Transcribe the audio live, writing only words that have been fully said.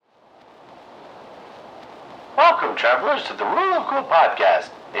Welcome, travelers, to the Rule of Cool podcast,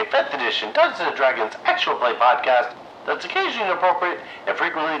 a 5th edition Dungeons & Dragons actual play podcast that's occasionally inappropriate and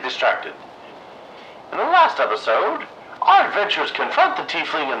frequently distracted. In the last episode, our adventurers confront the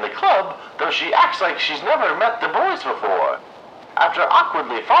tiefling in the club, though she acts like she's never met the boys before. After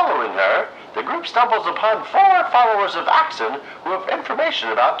awkwardly following her, the group stumbles upon 4 followers of Axon who have information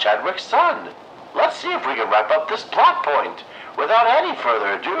about Chadwick's son. Let's see if we can wrap up this plot point. Without any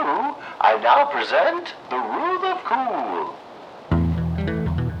further ado, I now present the Rule of Cool.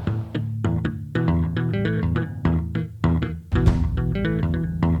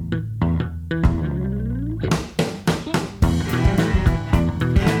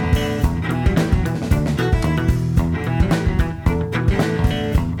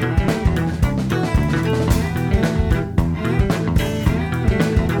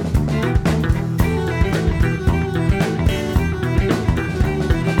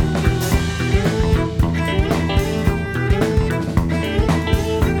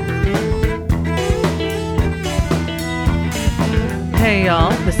 Hey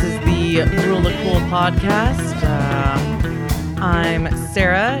y'all, this is the Rule of Cool podcast. I'm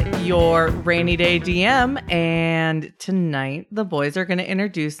Sarah, your rainy day DM, and tonight the boys are going to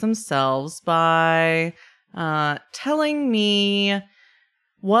introduce themselves by telling me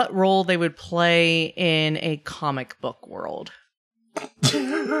what role they would play in a comic book world.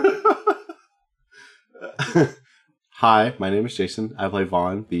 Hi, my name is Jason. I play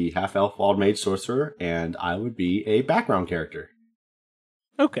Vaughn, the half-elf wild mage sorcerer, and I would be a background character.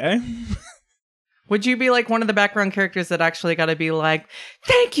 Okay. Would you be like one of the background characters that actually got to be like,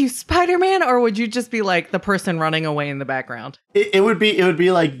 "Thank you, Spider-Man," or would you just be like the person running away in the background? It would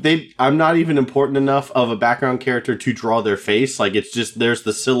be like I'm not even important enough of a background character to draw their face. Like it's just there's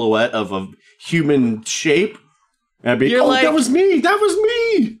the silhouette of a human shape. And I'd be like, that was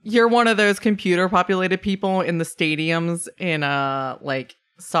me. You're one of those computer populated people in the stadiums in like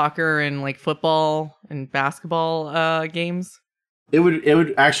soccer and like football and basketball games.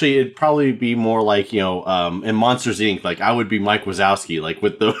 It'd probably be more like, in Monsters Inc. Like I would be Mike Wazowski, like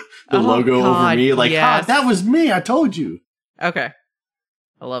with the logo over me. Like, yes. that was me. I told you. Okay.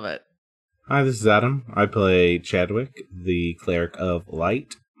 I love it. Hi, this is Adam. I play Chadwick, the Cleric of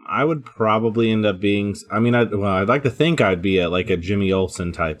Light. I would probably end up being, I'd like to think I'd be like a Jimmy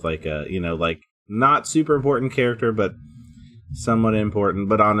Olsen type, like like not super important character, but somewhat important.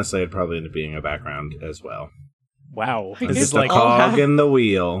 But honestly, I'd probably end up being a background as well. Wow. This is the cog in the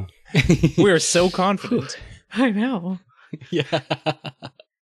wheel. We are so confident. I know. Yeah.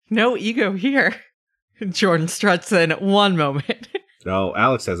 No ego here. Jordan struts in one moment. Oh,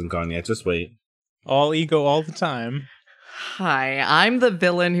 Alex hasn't gone yet. Just wait. All ego all the time. Hi, I'm the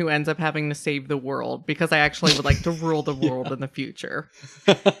villain who ends up having to save the world because I actually would like to rule the world in the future.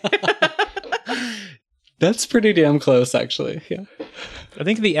 That's pretty damn close, actually. Yeah. I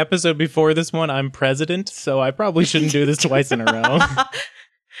think the episode before this one, I'm president, so I probably shouldn't do this twice in a row.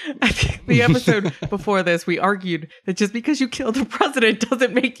 I think the episode before this, we argued that just because you killed a president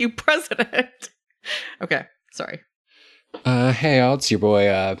doesn't make you president. Okay, sorry. Hey, all, it's your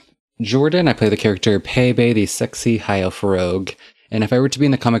boy, Jordan. I play the character Peibei, the sexy high elf rogue. And if I were to be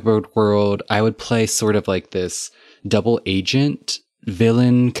in the comic book world, I would play sort of like this double agent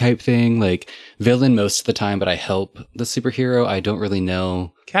villain type thing, like villain most of the time, but I help the superhero. I don't really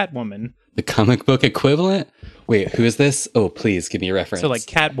know Catwoman. the comic book equivalent. Wait, who is this? Oh, please give me a reference. So like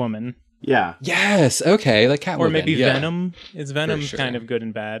Catwoman. Yeah. Yes, okay, like Catwoman. Or maybe yeah. Venom. Is Venom sure. kind of good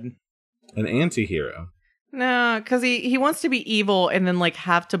and bad? An anti-hero. No, because he wants to be evil and then like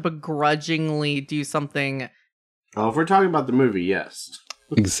have to begrudgingly do something. Oh, if we're talking about the movie, yes.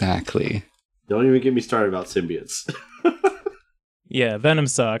 Exactly. Don't even get me started about symbiotes. Yeah, Venom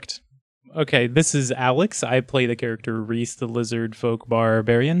sucked. Okay, this is Alex. I play the character Reese, the lizard folk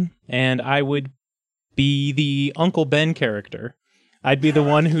barbarian, and I would be the Uncle Ben character. I'd be the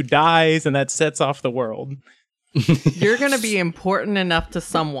one who dies and that sets off the world. You're going to be important enough to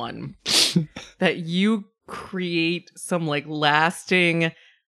someone that you create some like lasting,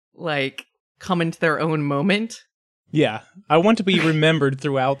 like come into their own moment. Yeah, I want to be remembered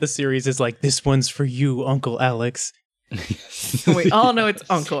throughout the series as like, this one's for you, Uncle Alex. We all know it's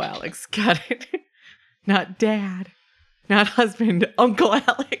Uncle Alex. Got it. Not dad. Not husband. Uncle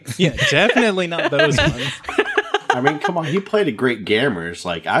Alex. Yeah, definitely not those ones. I mean, come on, he played a great Gammers.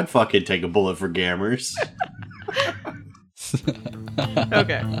 Like, I'd fucking take a bullet for Gammers.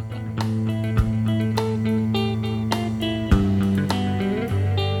 Okay.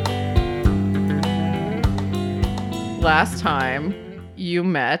 Last time you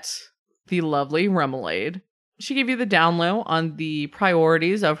met the lovely Remoulade. she gave you the down low on the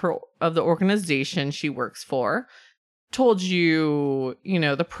priorities of the organization she works for. Told you,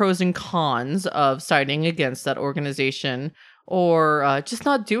 the pros and cons of siding against that organization or just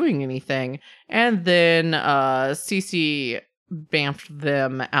not doing anything. And then Cece bamfed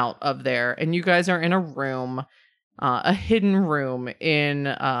them out of there. And you guys are in a room, a hidden room in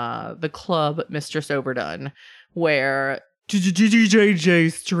the club Mistress Overdone, where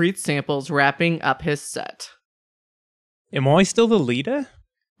DJ Street Sample's wrapping up his set. Am I still the leader?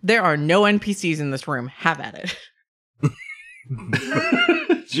 There are no NPCs in this room. Have at it.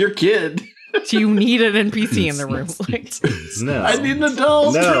 It's your kid. Do you need an NPC in the room? No. I need an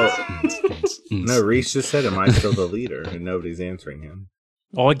adult. No, Reese just said, am I still the leader? And nobody's answering him.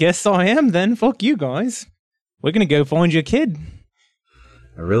 Oh, I guess I am then. Fuck you guys. We're gonna go find your kid.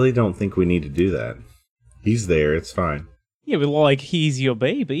 I really don't think we need to do that. He's there, it's fine. Yeah, but he's your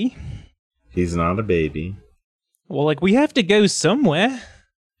baby. He's not a baby. Well, we have to go somewhere.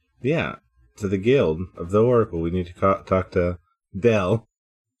 Yeah, to the Guild of the Oracle. We need to talk to Belle.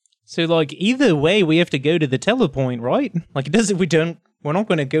 So, either way, we have to go to the telepoint, right? We're not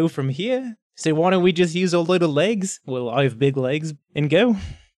going to go from here. So why don't we just use our little legs? Well, I have big legs, and go.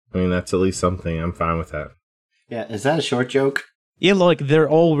 I mean, that's at least something. I'm fine with that. Yeah, is that a short joke? Yeah, they're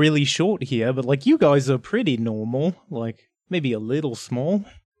all really short here, but, you guys are pretty normal. Maybe a little small.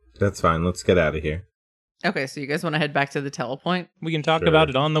 That's fine. Let's get out of here. Okay, so you guys want to head back to the telepoint? We can talk about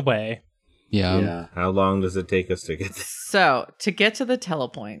it on the way. Yeah. How long does it take us to get there? So, to get to the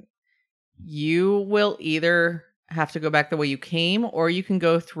telepoint, you will either have to go back the way you came, or you can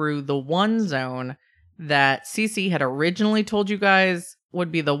go through the one zone that Cece had originally told you guys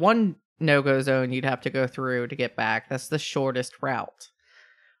would be the one no-go zone you'd have to go through to get back. That's the shortest route.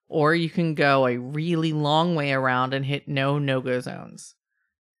 Or you can go a really long way around and hit no no-go zones.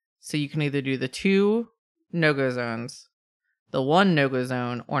 So you can either do the 2 no-go zones, the 1 no-go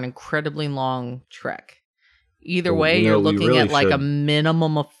zone, or an incredibly long trek. Either way, you're looking really at a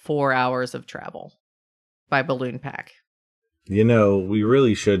minimum of 4 hours of travel by balloon pack. We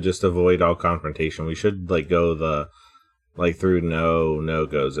really should just avoid all confrontation. We should go through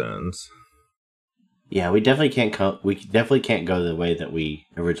no-go zones. Yeah, we definitely can't go the way that we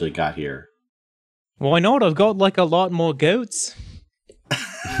originally got here. Why not? I've got a lot more goats.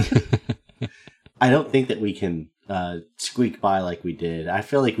 I don't think that we can squeak by like we did. I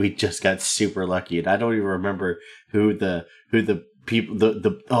feel like we just got super lucky, and I don't even remember who the people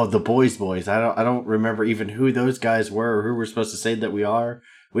the boys. I don't remember even who those guys were or who we're supposed to say that we are.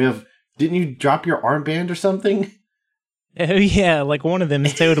 Didn't you drop your armband or something? Oh yeah, one of them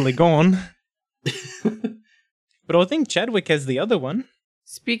is totally gone. But I think Chadwick has the other one.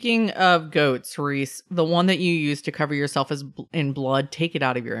 Speaking of goats, Reese, the one that you used to cover yourself in blood, take it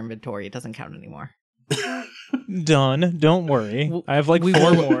out of your inventory. It doesn't count anymore. Done. Don't worry. I have 4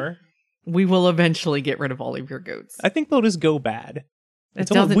 more. We will eventually get rid of all of your goats. I think they'll just go bad. It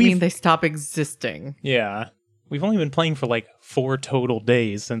doesn't mean they stop existing. Yeah. We've only been playing for 4 total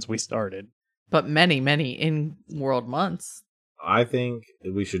days since we started. But many, many in-world months. I think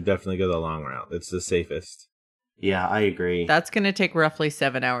we should definitely go the long route. It's the safest. Yeah, I agree. That's going to take roughly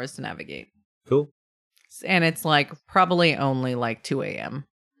 7 hours to navigate. Cool. And it's probably only 2 a.m.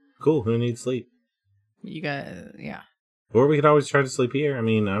 Cool. Who needs sleep? You guys, yeah. Or we could always try to sleep here. I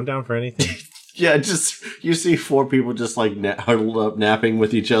mean, I'm down for anything. Yeah, just you see 4 people just huddled up, napping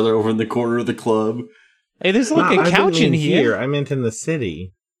with each other over in the corner of the club. Hey, there's a couch in here. I meant in the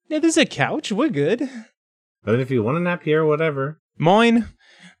city. Yeah, there's a couch. We're good. But if you want to nap here, whatever. Mine.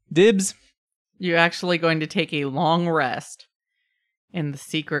 Dibs. You're actually going to take a long rest in the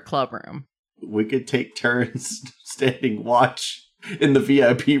secret club room. We could take turns standing watch in the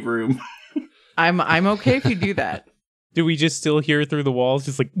VIP room. I'm okay if you do that. Do we just still hear through the walls,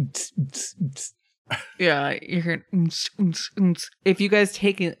 just Yeah, you're hearing. If you guys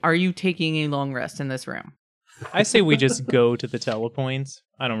are you taking a long rest in this room? I say we just go to the telepoints.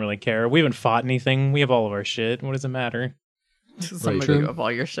 I don't really care. We haven't fought anything. We have all of our shit. What does it matter? Some of you have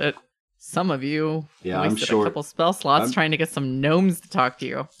all your shit. Some of you wasted I'm a couple spell slots trying to get some gnomes to talk to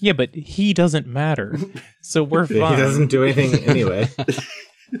you. Yeah, but he doesn't matter. So we're fine. He doesn't do anything anyway.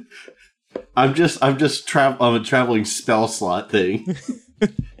 I'm a traveling spell slot thing.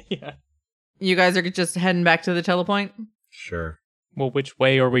 Yeah. You guys are just heading back to the telepoint? Sure. Well, which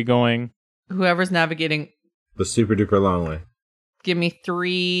way are we going? Whoever's navigating, The super duper long way. give me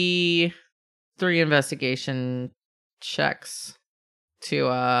three investigation checks to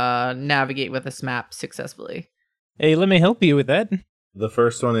navigate with this map successfully. Hey, let me help you with that. The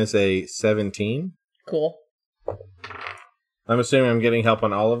first one is a 17. Cool. I'm assuming I'm getting help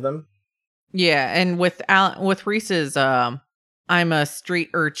on all of them? Yeah, and with Reese's, I'm a street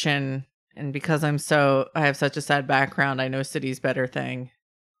urchin, and because I have such a sad background, I know city's better thing.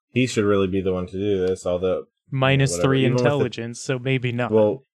 He should really be the one to do this, although... -3 intelligence, so maybe not.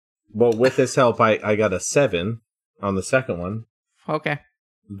 Well, with his help, I got a 7 on the second one. Okay.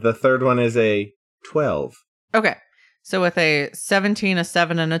 The third one is a 12. Okay. So with a 17, a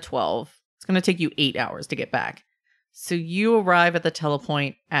 7, and a 12, it's going to take you 8 hours to get back. So you arrive at the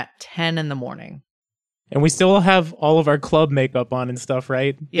telepoint at 10 in the morning. And we still have all of our club makeup on and stuff,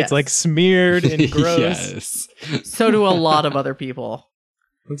 right? Yes. It's like smeared and gross. Yes. So do a lot of other people.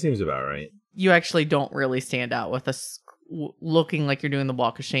 That seems about right. You actually don't really stand out with looking like you're doing the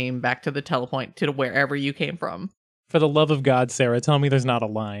walk of shame back to the telepoint to wherever you came from. For the love of God, Sarah, tell me there's not a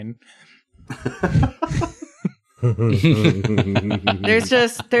line. There's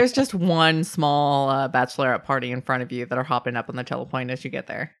just one small bachelorette party in front of you that are hopping up on the telepoint as you get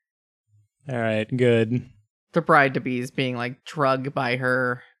there. All right, good. The bride-to-be is being like drugged by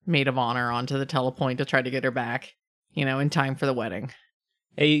her maid of honor onto the telepoint to try to get her back, in time for the wedding.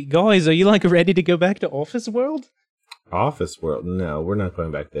 Hey, guys, are you like ready to go back to Office World? Office World? No, we're not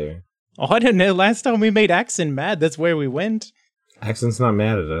going back there. Oh, I don't know. Last time we made Axon mad, that's where we went. Axon's not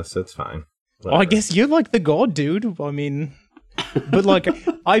mad at us. It's fine. Whatever. Oh, I guess you're like the god, dude. I mean, but like,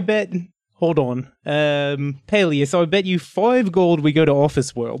 I bet... Hold on. Peleus, I bet you 5 gold we go to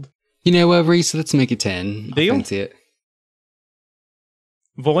Office World. You know what, Reese? Let's make it 10. Deal? I fancy it.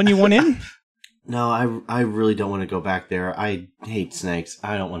 Vaughn, you want in? No, I really don't want to go back there. I hate snakes.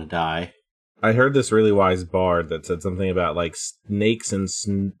 I don't want to die. I heard this really wise bard that said something about, like, snakes and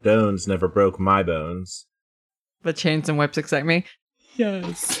stones never broke my bones. But chains and whips excite me.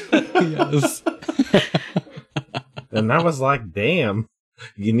 Yes. Yes. And I was like, damn,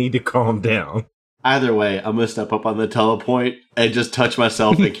 you need to calm down. Either way, I'm going to step up on the telepoint and just touch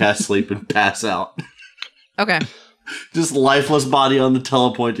myself and cast sleep and pass out. Okay. Just lifeless body on the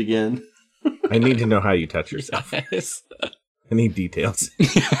telepoint again. I need to know how you touch yourself. Yes. I need details.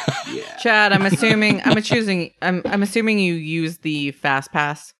 Yeah. Chad, I'm assuming you use the fast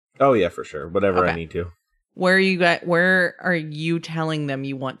pass. Oh yeah, for sure. Whatever Okay. I need to. Where are you telling them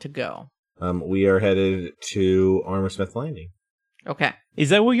you want to go? We are headed to Armorsmith Landing. Okay. Is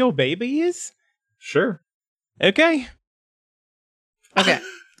that where your baby is? Sure. Okay. Okay.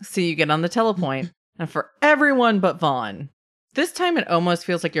 So you get on the telepoint, and for everyone but Vaughn, this time it almost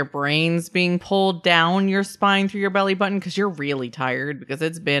feels like your brain's being pulled down your spine through your belly button because you're really tired because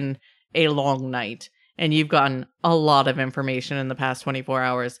it's been a long night and you've gotten a lot of information in the past 24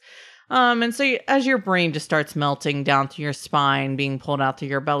 hours. And so as your brain just starts melting down through your spine, being pulled out through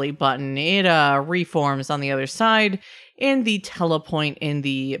your belly button, it reforms on the other side in the telepoint in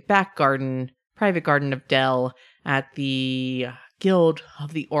the back garden, private garden of Dell at the Guild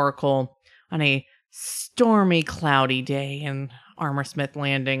of the Oracle on a stormy, cloudy day in Armorsmith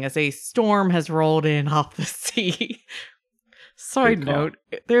Landing as a storm has rolled in off the sea. Side note,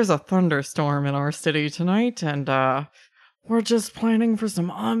 there's a thunderstorm in our city tonight, and we're just planning for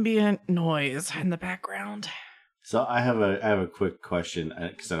some ambient noise in the background. So I have a quick question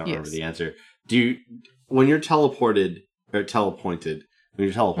because I don't remember the answer. When you're teleported,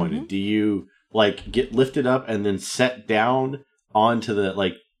 Mm-hmm. do you like get lifted up and then set down onto the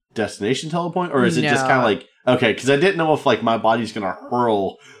like destination telepoint, or is it just kind of like okay? Because I didn't know if like my body's gonna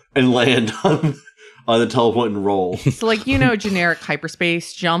hurl and land on the telepoint and roll. So like generic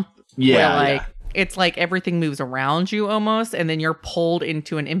hyperspace jump. Yeah, where, it's like everything moves around you almost, and then you're pulled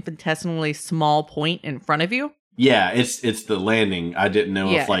into an infinitesimally small point in front of you. Yeah, it's the landing. I didn't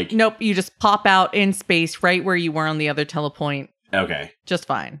know if like nope, you just pop out in space right where you were on the other telepoint. Okay. Just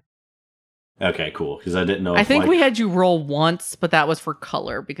fine. Okay, cool. Because I didn't know. I think we had you roll once, but that was for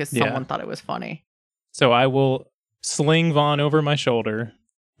color because someone thought it was funny. So I will sling Vaughn over my shoulder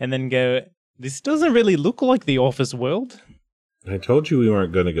and then go, this doesn't really look like the Office World. I told you we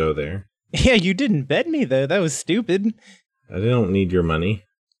weren't going to go there. Yeah, you didn't bet me, though. That was stupid. I don't need your money.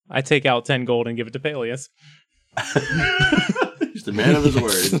 I take out 10 gold and give it to Peleus. He's the man of his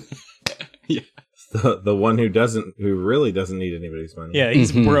word. Yeah. The one who really doesn't need anybody's money. Yeah,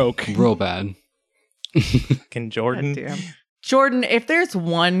 he's broke. Real bad. Can Jordan? God damn. Jordan, if there's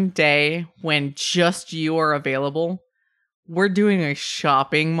one day when just you are available, we're doing a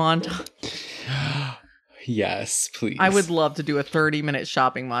shopping montage. Yes, please. I would love to do a 30-minute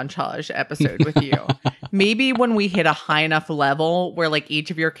shopping montage episode with you. Maybe when we hit a high enough level where like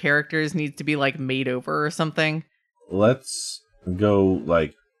each of your characters needs to be like made over or something. Let's go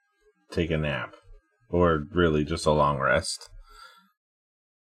like take a nap. Or really just a long rest.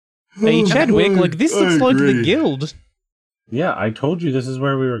 Hey, Chadwick, like this looks like the guild. Yeah, I told you this is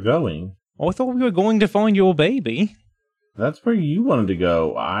where we were going. Oh, I thought we were going to find your baby. That's where you wanted to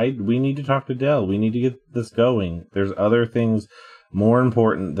go. We need to talk to Dell. We need to get this going. There's other things more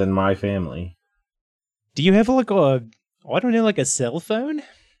important than my family. Do you have like a cell phone?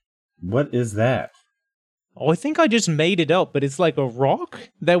 What is that? Oh, I think I just made it up, but it's like a rock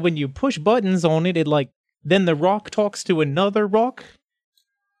that when you push buttons on it, then the rock talks to another rock.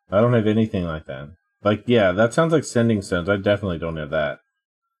 I don't have anything like that. Like, yeah, that sounds like sending stones. I definitely don't have that.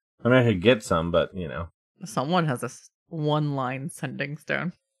 I mean, I could get some, but, Someone has a one-line sending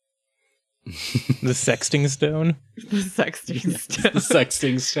stone. The sexting stone? The sexting stone. The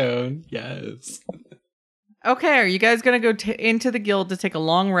sexting stone, yes. Okay, are you guys going to go into the guild to take a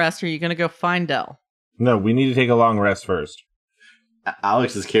long rest, or are you going to go find Dell? No, we need to take a long rest first.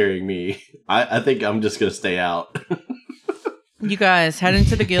 Alex is carrying me. I think I'm just going to stay out. You guys head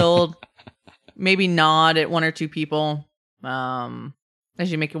into the guild, maybe nod at one or two people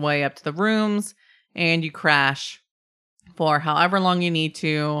as you make your way up to the rooms, and you crash for however long you need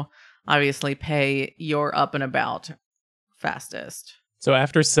to. Obviously, pay your up and about fastest. So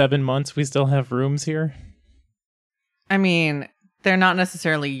after 7 months, we still have rooms here? I mean, they're not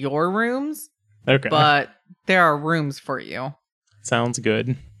necessarily your rooms, Okay. but there are rooms for you. Sounds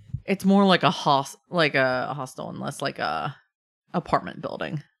good. It's more like a hostel and less like a apartment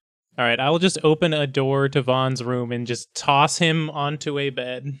building. All right, I'll just open a door to Vaughn's room and just toss him onto a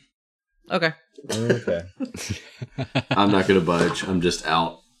bed. Okay. Okay. I'm not going to budge. I'm just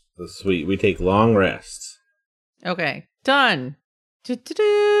out. Sweet. We take long rests. Okay. Done.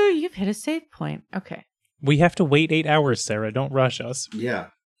 You've hit a save point. Okay. We have to wait 8 hours, Sarah. Don't rush us. Yeah.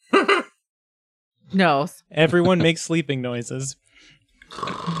 No. Everyone makes sleeping noises.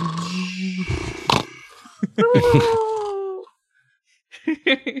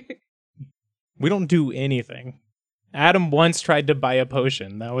 We don't do anything. Adam once tried to buy a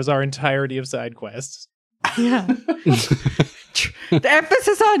potion. That was our entirety of side quests. Yeah. The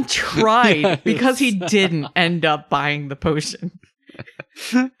emphasis on tried because he didn't end up buying the potion.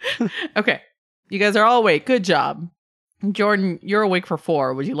 Okay. You guys are all awake. Good job. Jordan, you're awake for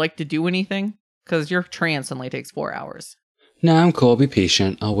 4. Would you like to do anything? Because your trance only takes 4 hours. No, I'm cool. Be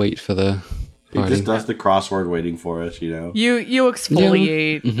patient. I'll wait for the He party. just does the crossword waiting for us, You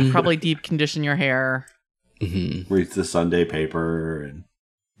exfoliate, Yeah. Mhm. probably deep condition your hair. Mm-hmm. Reads the Sunday paper. And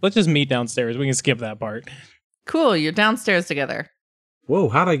Let's just meet downstairs. We can skip that part. Cool, you're downstairs together. Whoa,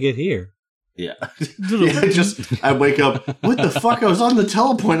 how'd I get here? yeah. I wake up. What the fuck? I was on the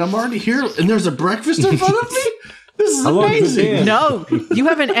telepoint. I'm already here. And there's a breakfast in front of me? This is How long has it amazing. been? No, you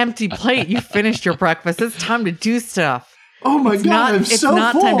have an empty plate. You finished your breakfast. It's time to do stuff. Oh my God. I'm It's so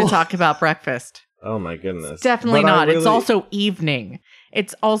not full. time to talk about breakfast. Oh my goodness. Definitely But I not. It's really- also evening.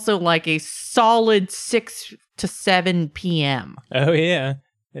 It's also like a solid 6 to 7 p.m. Oh, yeah.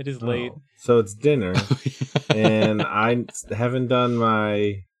 It is late. Oh, so it's dinner, and I haven't done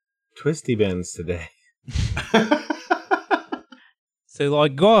my twisty bends today. So,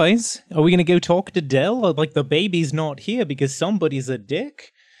 like, guys, are we going to go talk to Dell? Like, the baby's not here because somebody's a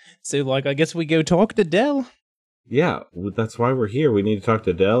dick. So, like, I guess we go talk to Dell. Yeah, that's why we're here. We need to talk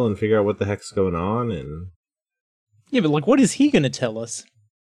to Dell and figure out what the heck's going on, and Yeah, but, like, what is he going to tell us?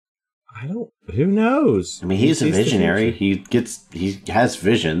 who knows? I mean, he's a sees the visionary. future. He has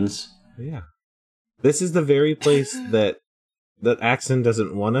visions. Yeah. This is the very place that Axon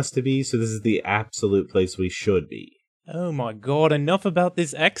doesn't want us to be, so this is the absolute place we should be. Oh my god, enough about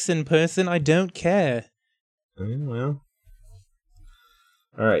this Exon person. I don't care. Well.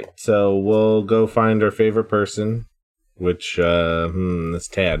 Alright, so we'll go find our favorite person, which, is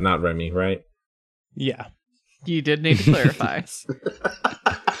Tad, not Remy, right? Yeah. You did need to clarify.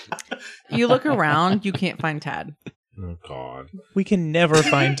 You look around, you can't find Tad. Oh, God. We can never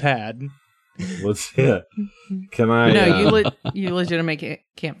find Tad. Let's yeah. Can I? No, you legitimately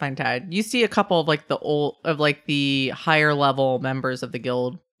can't find Tad. You see a couple of like the higher level members of the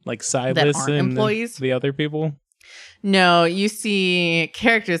guild. Like Silas That aren't and employees? the other people. No, you see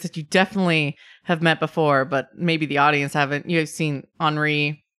characters that you definitely have met before, but maybe the audience haven't. You've seen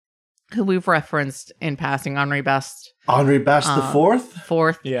Henri, who we've referenced in passing. Henri Best, Henri Best the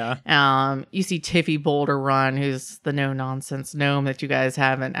fourth. Yeah. You see Tiffy Boulder Run, who's the no nonsense gnome that you guys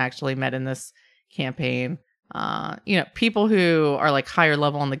haven't actually met in this campaign. People who are like higher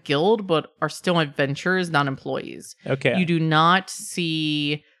level in the guild, but are still adventurers, not employees. Okay. You do not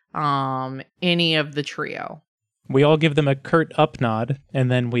see any of the trio. We all give them a curt up nod,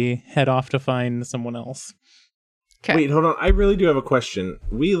 and then we head off to find someone else. Okay. Wait, hold on. I really do have a question.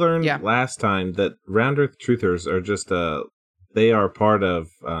 We learned Yeah. last time that Round Earth Truthers are just they are part of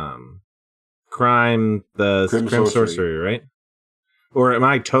crime, the Crim Crim Sorcery. Sorcery, right? Or am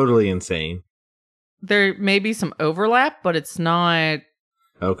I totally insane? There may be some overlap, but it's not...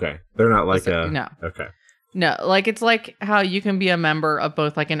 Okay. They're not like No. Okay. No, like it's like how you can be a member of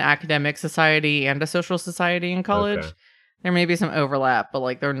both like an academic society and a social society in college. Okay. There may be some overlap, but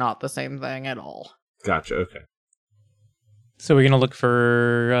like they're not the same thing at all. Gotcha. Okay. So we're going to look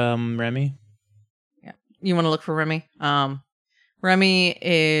for Remy? Yeah. You want to look for Remy? Remy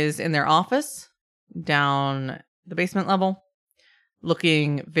is in their office down the basement level,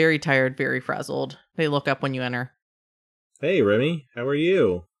 looking very tired, very frazzled. They look up when you enter. Hey, Remy. How are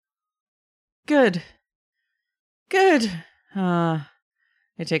you? Good. They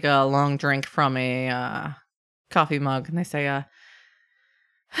take a long drink from a coffee mug and they say,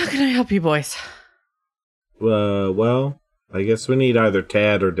 how can I help you boys? Well, I guess we need either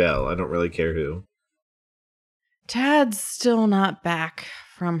Tad or Dell. I don't really care who. Tad's still not back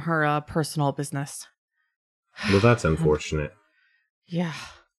from her personal business. Well, that's unfortunate. Yeah.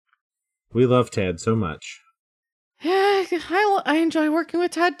 We love Tad so much. Yeah, I enjoy working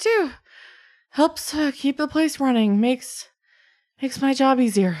with Tad too. Helps keep the place running. Makes my job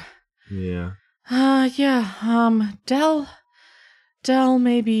easier. Yeah. Dell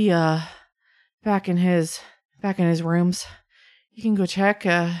may be back in his rooms. You can go check.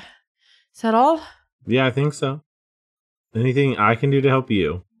 Is that all? Yeah, I think so. Anything I can do to help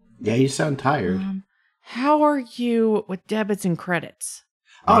you? Yeah, you sound tired. How are you with debits and credits?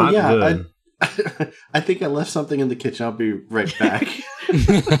 Oh, Not yeah. good. I think I left something in the kitchen. I'll be right back.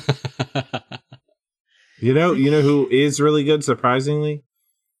 You know who is really good, surprisingly?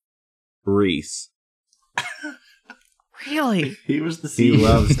 Reese. Really? He was the He CEO.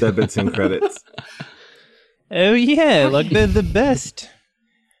 loves debits and credits. Oh, yeah, like they're the best.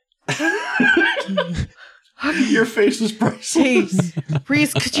 Your face is priceless. Hey,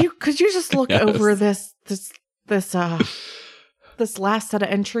 Reese, could you just look over this last set of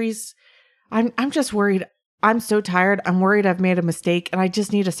entries? I'm just worried. I'm so tired. I'm worried I've made a mistake, and I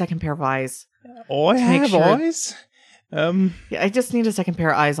just need a second pair of eyes. I make have sure- eyes. Yeah, I just need a second pair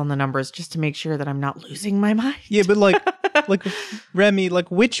of eyes on the numbers just to make sure that I'm not losing my mind. Yeah, but like Remy, like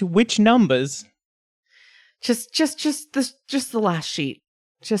which numbers? just the last sheet.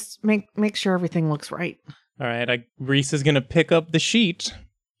 Just make sure everything looks right. All right, Reese is gonna pick up the sheet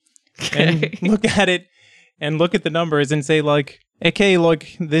and Okay. look at it and look at the numbers and say like, okay,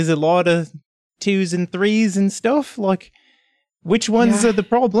 like there's a lot of 2s and 3s and stuff. Like, which ones Yeah. are the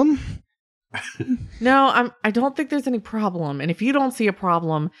problem? No, I don't think there's any problem. And if you don't see a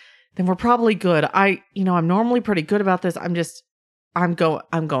problem, then we're probably good. I'm normally pretty good about this. I'm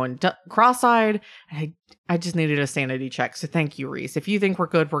going cross-eyed. And I just needed a sanity check. So thank you, Reese. If you think we're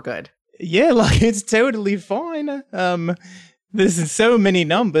good, we're good. Yeah, like it's totally fine. There's so many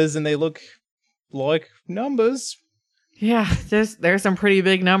numbers and they look like numbers. Yeah, there's some pretty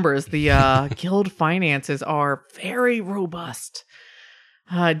big numbers. The guild finances are very robust.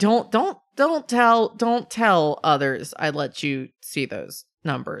 Don't tell others I let you see those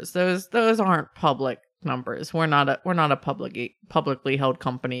numbers. Those aren't public numbers. We're not a publicly held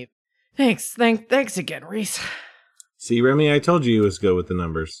company. Thanks again, Reese. See, Remy, I told you he was good with the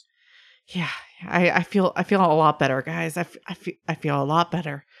numbers. Yeah, I feel a lot better, guys. I feel a lot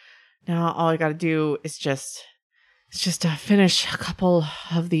better. Now all I gotta do is just finish a couple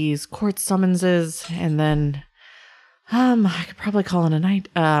of these court summonses, and then I could probably call it a night.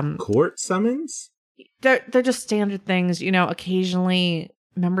 Court summons? They're just standard things, occasionally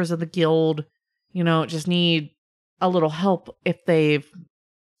members of the guild, just need a little help if they've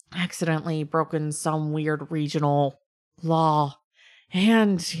accidentally broken some weird regional law.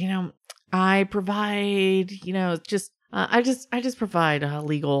 And, I provide, I just provide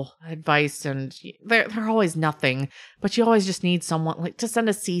legal advice, and they're always nothing, but you always just need someone like to send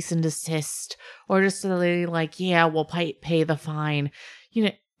a cease and desist, or just to like, yeah, we'll pay the fine.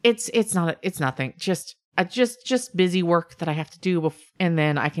 It's nothing. Just busy work that I have to do, and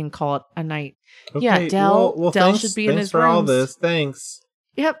then I can call it a night. Okay, Yeah, Dell thanks, should be in his for all rooms. this. Thanks.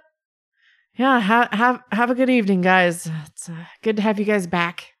 Yep. Yeah. Have a good evening, guys. It's good to have you guys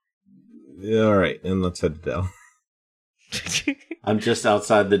back. Yeah, all right, and let's head to Dell. I'm just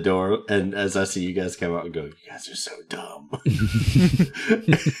outside the door, and as I see you guys come out and go, you guys are so dumb.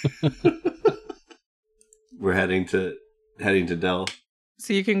 We're heading to Dell.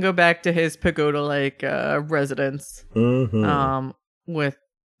 So you can go back to his pagoda-like residence. Mm-hmm. With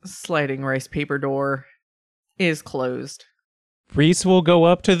sliding rice paper door is closed. Reese will go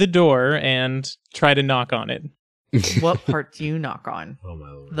up to the door and try to knock on it. What part do you knock on? Oh my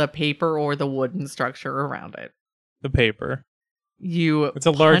lord. The paper or the wooden structure around it? The paper. You It's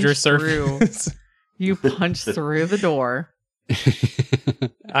a larger punch through- surface. You punch through the door.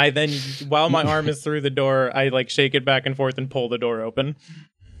 I then, while my arm is through the door, I like shake it back and forth and pull the door open.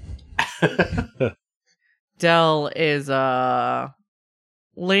 Del is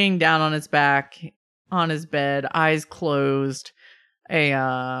laying down on his back on his bed, eyes closed. A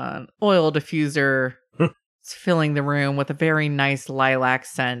oil diffuser is filling the room with a very nice lilac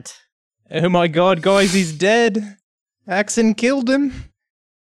scent. Oh my god, guys, he's dead. Axon killed him.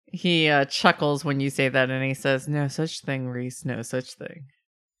 He chuckles when you say that, and he says, "No such thing, Reese. No such thing."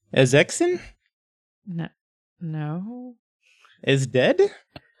 Is Exon? No. Is dead?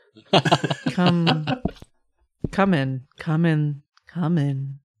 Come in.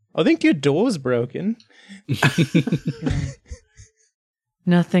 I think your door's broken.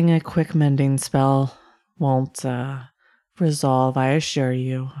 Nothing a quick mending spell won't resolve, I assure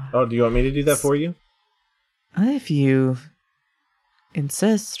you. Oh, do you want me to do that for you? If you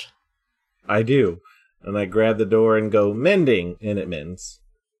insist. I do. And I grab the door and go, mending, and it mends.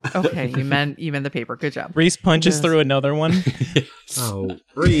 Okay, you mend the paper. Good job. Reese punches through another one. Oh,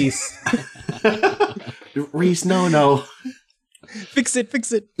 Reese. Reese, no. Fix it.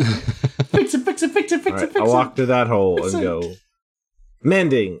 Fix it. I walk through that hole and go,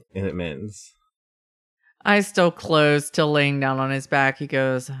 mending, and it mends. Eyes still closed, still laying down on his back. He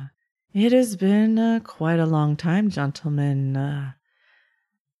goes, "It has been quite a long time, gentlemen.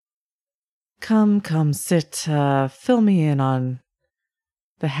 Come, sit. Fill me in on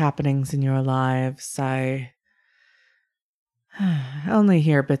the happenings in your lives. I only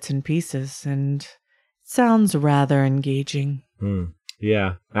hear bits and pieces, and it sounds rather engaging."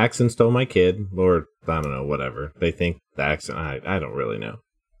 Yeah, Axon stole my kid, or I don't know, whatever. They think the Axon, I don't really know.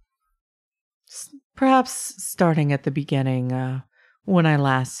 Perhaps starting at the beginning, when I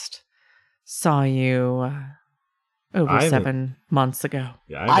last saw you over 7 months ago.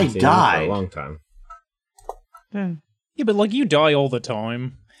 Yeah, I haven't seen died him for a long time. Yeah, but like you die all the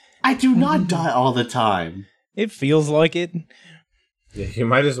time. I do not die all the time. It feels like it. Yeah, you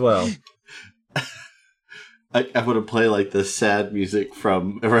might as well. I want to play like the sad music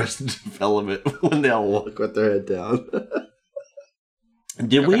from Arrested Development when they all walk with their head down.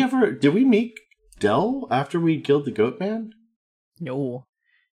 Did we meet Del after we killed the goat man? No.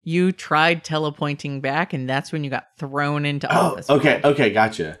 You tried telepointing back, and that's when you got thrown into Office World. World. Okay,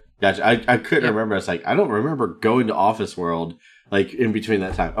 gotcha. I couldn't remember. I was like, I don't remember going to Office World like in between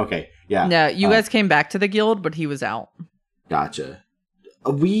that time. Okay, yeah. No, you guys came back to the guild, but he was out. Gotcha.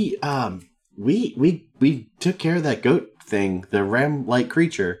 We took care of that goat thing, the ram-like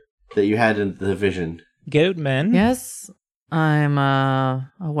creature that you had in the vision. Goat man? Yes, I'm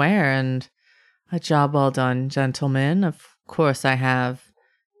aware, and a job well done, gentlemen. Of course, I have,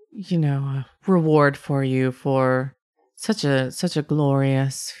 a reward for you for such a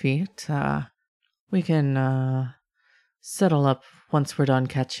glorious feat. We can settle up once we're done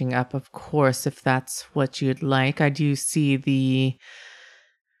catching up, of course, if that's what you'd like. I do see the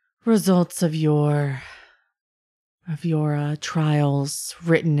results of your trials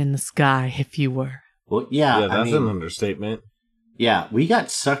written in the sky, if you were. Well, yeah, that's an understatement. Yeah, we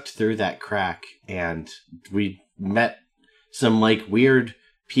got sucked through that crack, and we met some weird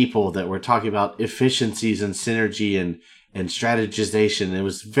people that were talking about efficiencies and synergy and strategization. It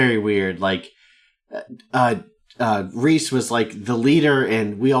was very weird. Reese was the leader,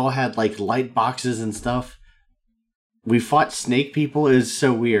 and we all had light boxes and stuff. We fought snake people. It is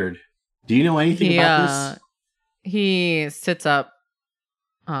so weird. Do you know anything about this? He sits up,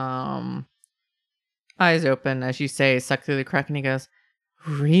 eyes open, as you say, sucked through the crack, and he goes,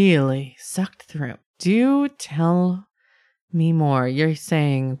 "Really? Sucked through? Do tell me more. You're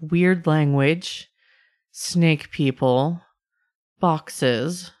saying weird language, snake people,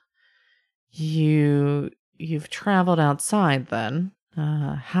 boxes. You've traveled outside then.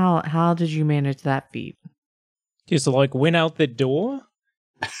 How did you manage that feat?" Just went out the door?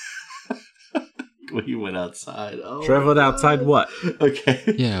 We went outside. Oh, traveled outside what?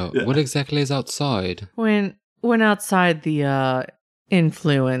 Okay. Yeah, what exactly is outside? Went outside the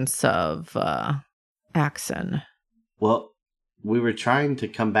influence of Axon. Well, we were trying to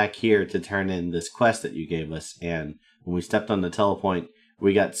come back here to turn in this quest that you gave us, and when we stepped on the telepoint,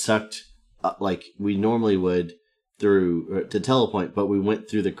 we got sucked like we normally would through to telepoint, but we went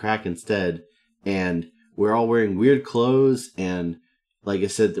through the crack instead, and we're all wearing weird clothes, and like I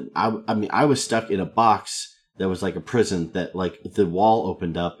said, I was stuck in a box that was like a prison that the wall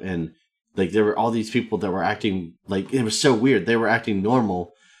opened up, and there were all these people that were acting it was so weird. They were acting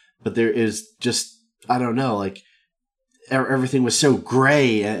normal, but there is just, I don't know, everything was so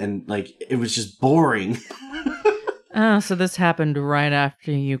gray and it was just boring. So this happened right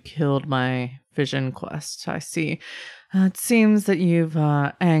after you killed my vision quest. I see. It seems that you've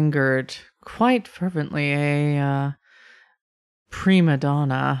angered quite fervently a prima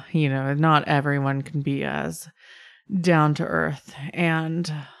donna. You know, not everyone can be as down to earth and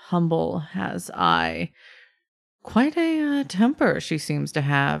humble as I. Quite a temper she seems to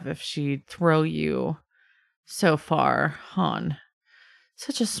have if she'd throw you so far on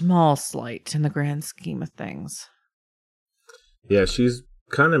such a small slight in the grand scheme of things. Yeah, she's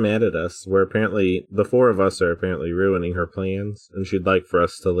kind of mad at us. We're apparently, the four of us are apparently ruining her plans, and she'd like for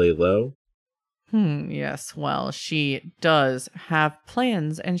us to lay low. Yes, well, she does have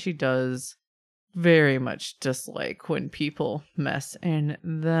plans, and she does very much dislike when people mess in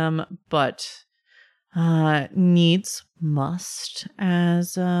them, but needs must,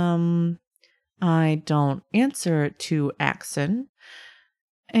 as I don't answer to Axon,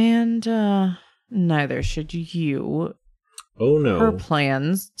 and neither should you. Oh no. Her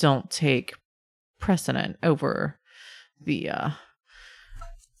plans don't take precedent over the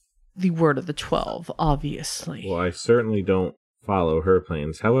word of the 12, obviously. Well, I certainly don't follow her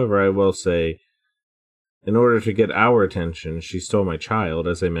plans. However, I will say, in order to get our attention, she stole my child,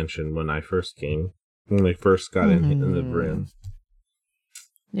 as I mentioned when I first got in the room.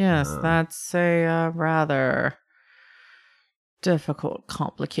 Yes, that's a rather difficult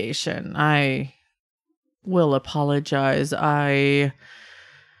complication. I will apologize. I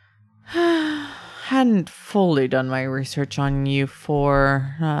hadn't fully done my research on you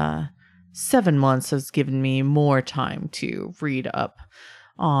for 7 months has given me more time to read up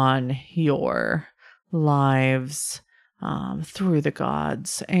on your lives through the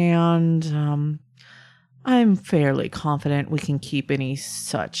gods, and I'm fairly confident we can keep any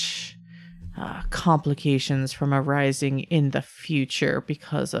such complications from arising in the future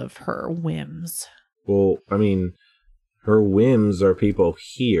because of her whims. Well, I mean, her whims are people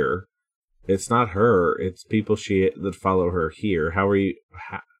here. It's not her. It's people that follow her here. How are you?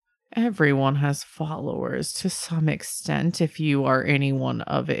 Everyone has followers to some extent if you are anyone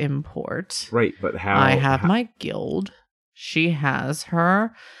of import. Right, but how? I have my guild. She has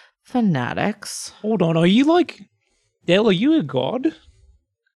her fanatics. Hold on, are you a god?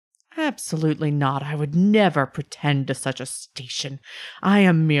 Absolutely not. I would never pretend to such a station. I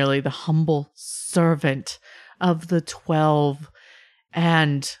am merely the humble servant of the 12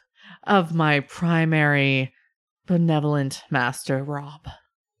 and of my primary benevolent master, Rob.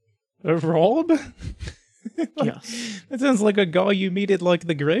 Rob? Yes. That sounds like a guy you meet at,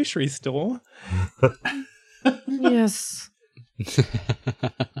 the grocery store. Yes.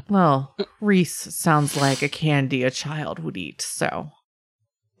 Well, Reese sounds like a candy a child would eat, so...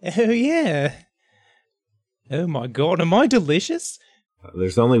 Oh, yeah. Oh, my God. Am I delicious?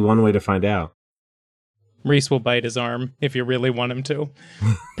 There's only one way to find out. Reese will bite his arm if you really want him to.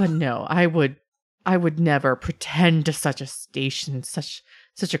 But no, I would never pretend to such a station. Such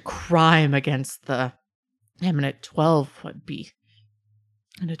a crime against the eminent 12 would be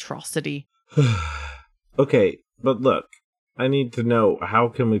an atrocity. Okay, but look. I need to know, how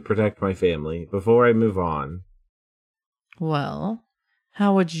can we protect my family before I move on? Well...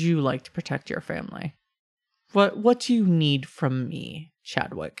 how would you like to protect your family? What do you need from me,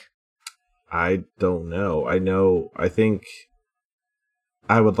 Chadwick? I don't know. I think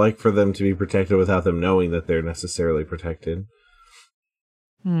I would like for them to be protected without them knowing that they're necessarily protected.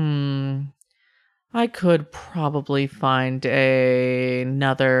 I could probably find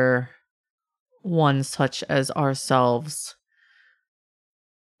another one such as ourselves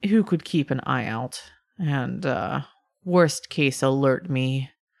who could keep an eye out and, worst case, alert me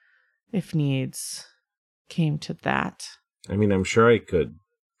if needs came to that. I mean, I'm sure I could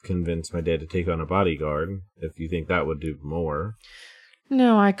convince my dad to take on a bodyguard, if you think that would do more.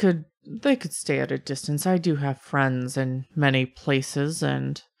 No, they could stay at a distance. I do have friends in many places,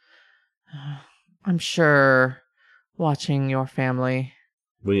 and I'm sure watching your family...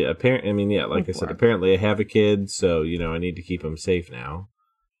 Well, yeah, like I said, apparently I have a kid, so, I need to keep him safe now.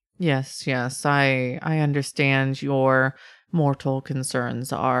 Yes, I understand your mortal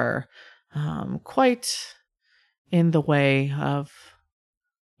concerns are quite in the way of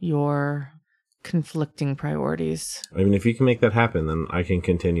your conflicting priorities. I mean, if you can make that happen, then I can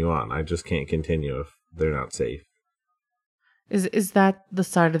continue on. I just can't continue if they're not safe. Is that the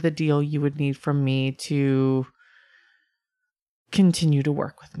side of the deal you would need from me to continue to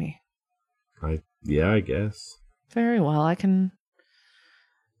work with me? I guess. Very well, I can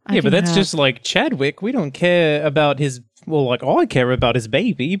but that's just like Chadwick. We don't care about his... well, I care about his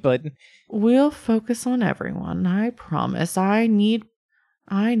baby, but... We'll focus on everyone, I promise. I need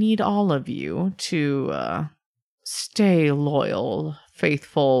all of you to stay loyal,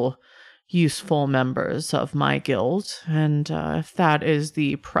 faithful useful members of my guild, and if that is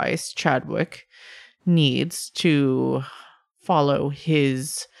the price Chadwick needs to follow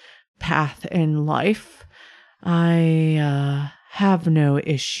his path in life, I have no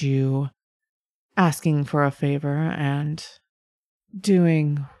issue asking for a favor and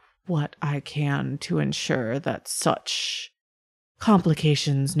doing what I can to ensure that such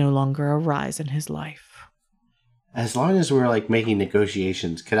complications no longer arise in his life. As long as we're like making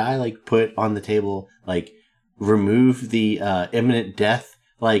negotiations, could I like put on the table, like, remove the imminent death?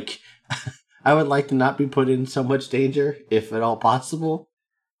 Like, I would like to not be put in so much danger, if at all possible.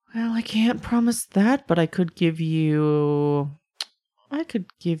 Well, I can't promise that, but I could give you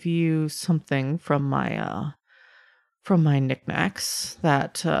something from my knickknacks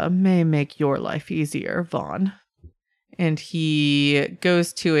that may make your life easier, Vaughn. And he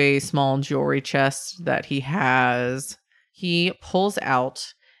goes to a small jewelry chest that he has. He pulls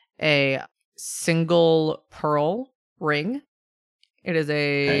out a single pearl ring. It is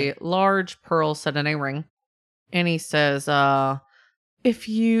a large pearl set in a ring. And he says, if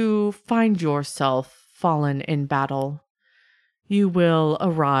you find yourself fallen in battle, you will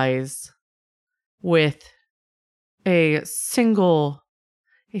arise with a single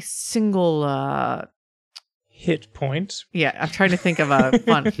hit point. Yeah, I'm trying to think of a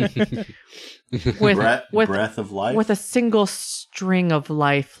fun breath of life, with a single string of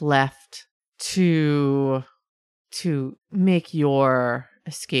life left to make your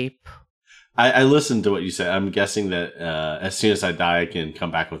escape. I listened to what you said. I'm guessing that as soon as I die, I can come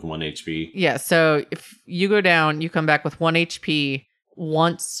back with 1 HP. Yeah, so if you go down, you come back with 1 HP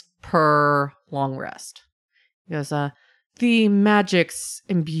once per long rest. Because the magics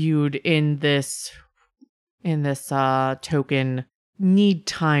imbued in this token need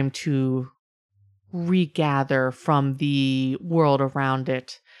time to regather from the world around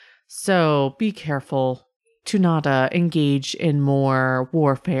it. So be careful to not engage in more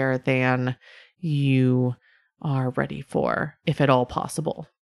warfare than you are ready for, if at all possible.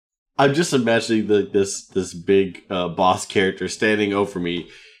 I'm just imagining this big boss character standing over me,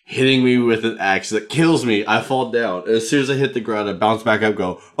 hitting me with an axe that kills me. I fall down. As soon as I hit the ground, I bounce back up,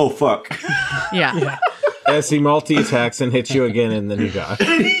 go, oh, fuck. Yeah. As he multi-attacks and hits you again, and then you die.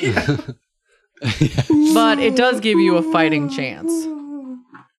 But it does give you a fighting chance.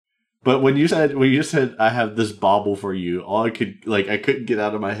 But when you said I have this bauble for you, I couldn't get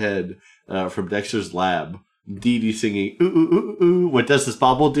out of my head from Dexter's lab. Dee Dee singing, ooh, ooh, ooh, ooh, what does this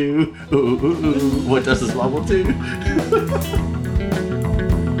bauble do? Ooh, ooh, ooh, ooh, what does this bauble do?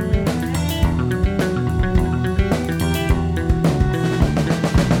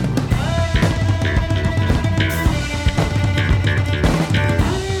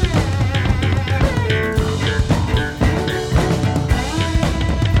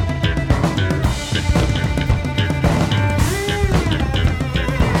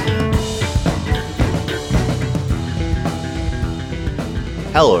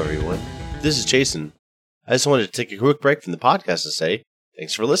 Hello, everyone. This is Jason. I just wanted to take a quick break from the podcast to say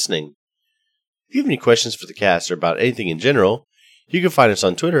thanks for listening. If you have any questions for the cast or about anything in general, you can find us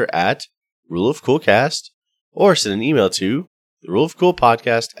on Twitter at RuleOfCoolCast or send an email to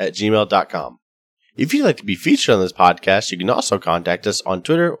theruleofcoolpodcast@gmail.com. If you'd like to be featured on this podcast, you can also contact us on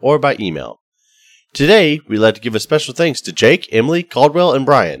Twitter or by email. Today, we'd like to give a special thanks to Jake, Emily, Caldwell, and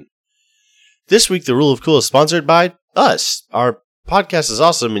Brian. This week, The Rule of Cool is sponsored by us. Our podcast is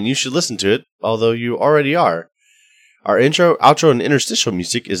awesome and you should listen to it, although you already are. Our intro, outro, and interstitial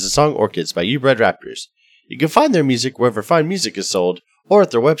music is the song Orchids by YouBred Raptors. You can find their music wherever fine music is sold or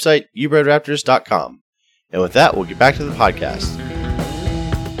at their website, youbredraptors.com. And with that, we'll get back to the podcast.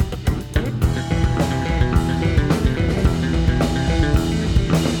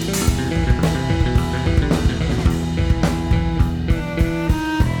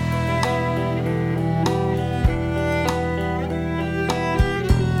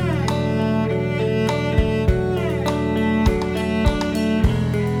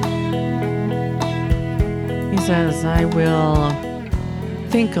 Says, I will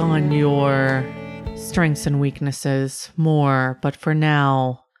think on your strengths and weaknesses more, but for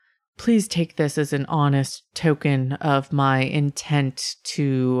now, please take this as an honest token of my intent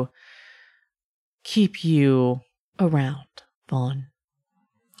to keep you around, Vaughn.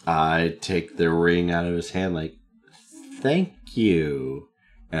 I take the ring out of his hand like, thank you.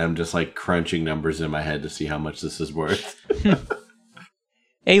 And I'm just like crunching numbers in my head to see how much this is worth.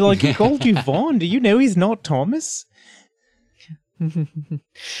 Hey, like, he called you Vaughn. Do you know he's not Thomas?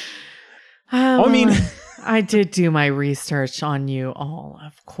 I did do my research on you all,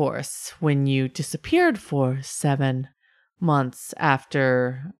 of course, when you disappeared for 7 months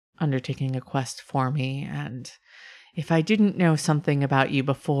after undertaking a quest for me, and if I didn't know something about you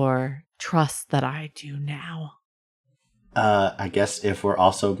before, trust that I do now. I guess if we're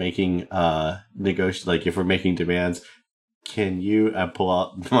also making if we're making demands, can you pull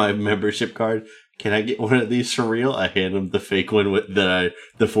out my membership card? Can I get one of these for real? I hand him the fake one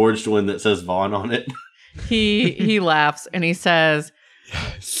the forged one that says Vaughn on it. He laughs and he says,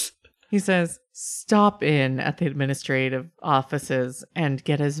 Yes. He says, stop in at the administrative offices and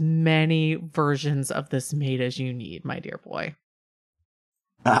get as many versions of this made as you need, my dear boy.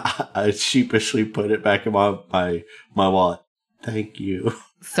 I sheepishly put it back in my wallet. Thank you.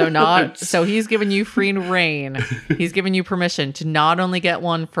 So he's given you free reign. He's given you permission to not only get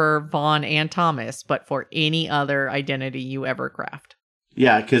one for Vaughn and Thomas, but for any other identity you ever craft.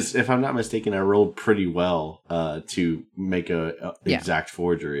 Yeah, because if I'm not mistaken, I rolled pretty well to make a exact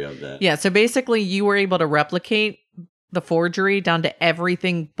forgery of that. Yeah, so basically you were able to replicate the forgery down to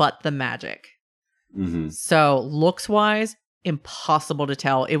everything but the magic. Mm-hmm. So looks-wise, impossible to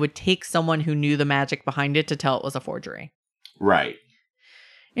tell. It would take someone who knew the magic behind it to tell it was a forgery. Right.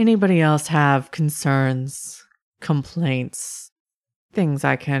 Anybody else have concerns, complaints, things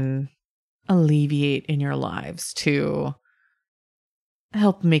I can alleviate in your lives to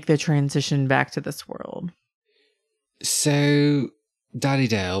help make the transition back to this world? So, Daddy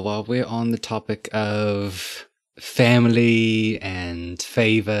Dale, while we're on the topic of family and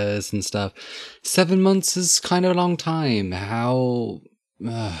favors and stuff, 7 months is kind of a long time. How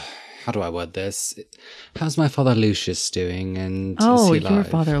do I word this? How's my father Lucius doing? And oh, is he your alive?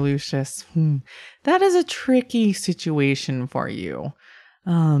 father Lucius. That is a tricky situation for you.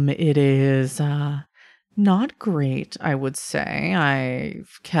 It is not great, I would say.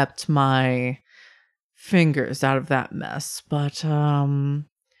 I've kept my fingers out of that mess, but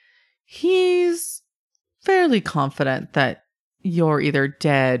he's fairly confident that you're either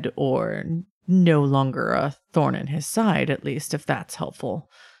dead or no longer a thorn in his side, at least, if that's helpful.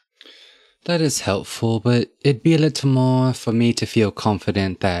 That is helpful, but it'd be a little more for me to feel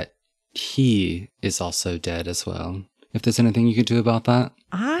confident that he is also dead as well. If there's anything you could do about that?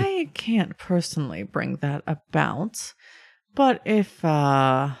 I can't personally bring that about, but if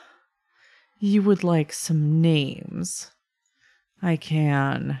you would like some names, I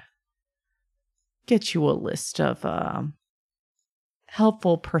can get you a list of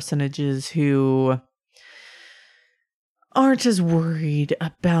helpful personages who aren't as worried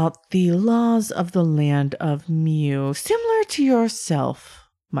about the laws of the land of Mew, similar to yourself,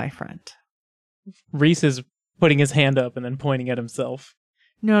 my friend. Reese is putting his hand up and then pointing at himself.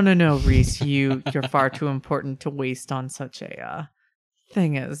 No, Reese, you're far too important to waste on such a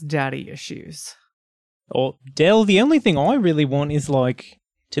thing as daddy issues. Oh, Dale, the only thing I really want is,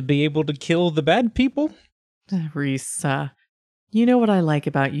 to be able to kill the bad people. Reese, you know what I like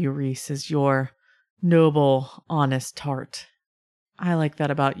about you, Reese, is your noble, honest heart. I like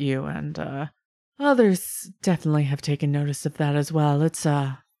that about you, and others definitely have taken notice of that as well. It's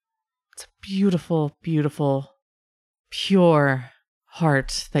a beautiful, beautiful, pure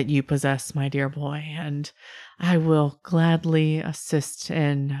heart that you possess, my dear boy, and I will gladly assist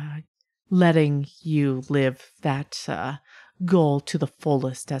in letting you live that goal to the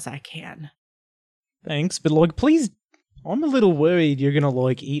fullest as I can. Thanks, but please, I'm a little worried you're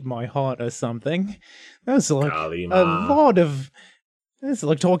gonna eat my heart or something. That's that's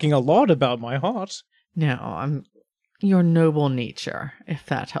talking a lot about my heart. No, I'm your noble nature, if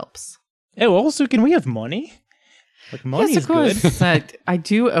that helps. Oh, also, can we have money? Money yes, of course. is good. I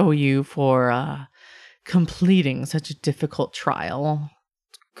do owe you for completing such a difficult trial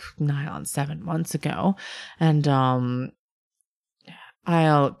nigh on 7 months ago. And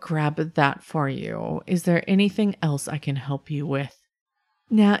I'll grab that for you. Is there anything else I can help you with?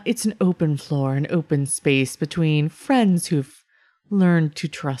 Now, it's an open floor, an open space between friends who've learned to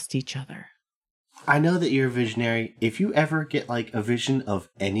trust each other. I know that you're a visionary. If you ever get a vision of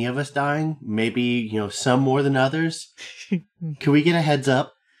any of us dying, maybe, some more than others, can we get a heads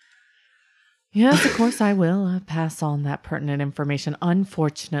up? Yes, of course I will pass on that pertinent information.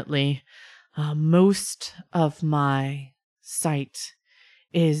 Unfortunately, most of my sight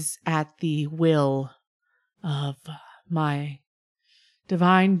is at the will of my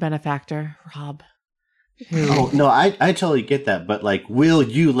divine benefactor, Rob. Oh, no, I totally get that, but will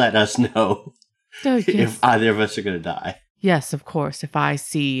you let us know yes. if either of us are going to die? Yes, of course. If I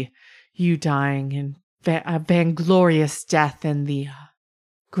see you dying in a vainglorious death in the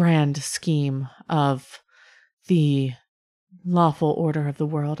grand scheme of the lawful order of the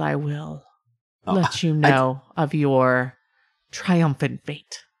world, I will let you know of your triumphant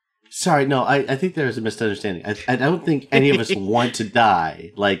fate. Sorry, no, I think there's a misunderstanding. I don't think any of us want to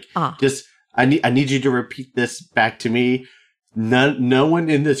die. Like, just, I need you to repeat this back to me. No one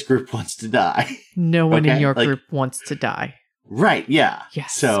in this group wants to die. No one in your group wants to die. Right, yeah.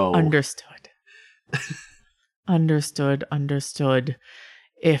 Yes, so understood. Understood.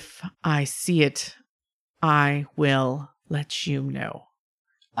 If I see it, I will let you know.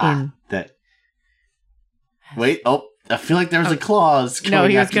 Wait, I feel like there's a clause. No,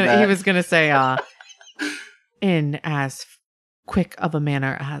 he was gonna say, in as quick of a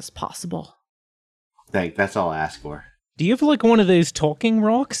manner as possible. That's all I ask for. Do you have like one of those talking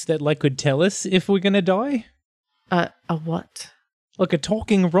rocks that like could tell us if we're gonna die? A what? Like a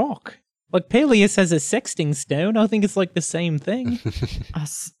talking rock. Like Peleus has a sexting stone. I think it's like the same thing.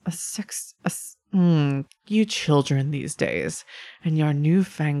 You children these days and your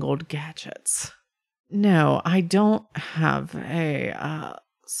newfangled gadgets. No, I don't have a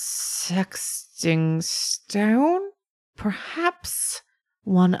sexting stone. Perhaps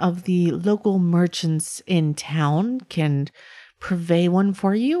one of the local merchants in town can purvey one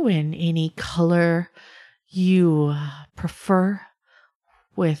for you in any color you prefer,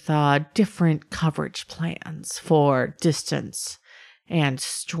 with different coverage plans for distance and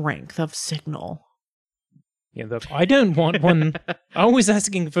strength of signal. Yeah, I don't want one. I was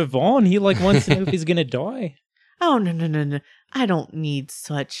asking for Vaughn. He like wants to know if he's gonna die. Oh, no. I don't need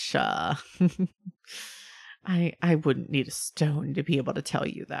such, I wouldn't need a stone to be able to tell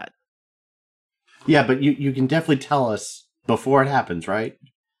you that. Yeah, but you can definitely tell us before it happens, right?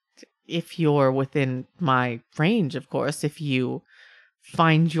 If you're within my range, of course. If you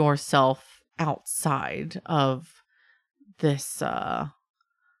find yourself outside of this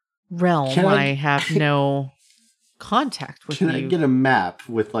realm, I have no contact with you. Can I get a map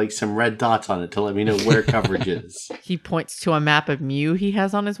with like some red dots on it to let me know where coverage is? He points to a map of Mew he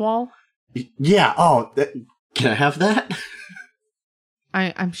has on his wall. Yeah. Can I have that?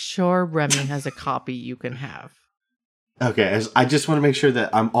 I'm sure Remy has a copy you can have. Okay, I just want to make sure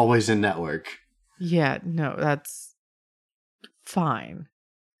that I'm always in network. Yeah, no, that's fine.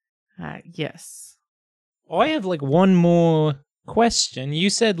 Yes. I have like one more question.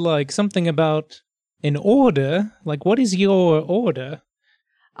 You said like something about an order. Like, what is your order?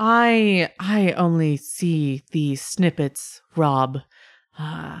 I only see the snippets Rob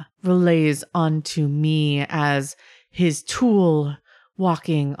relays onto me as his tool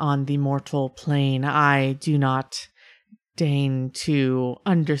walking on the mortal plane. I do not deign to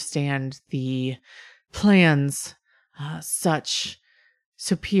understand the plans such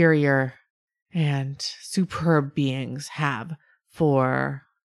superior and superb beings have for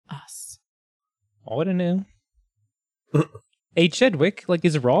us. I don't know. Hey, Chadwick, like,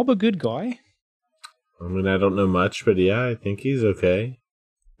 is Rob a good guy? I mean, I don't know much, but yeah, I think he's okay.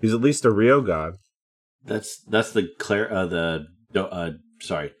 He's at least a real god. That's the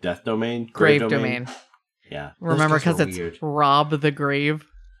death domain? Grave domain. Yeah. Remember, because it's Rob the Grave?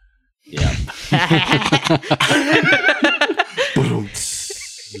 Yeah.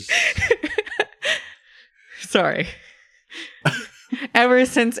 Sorry. Ever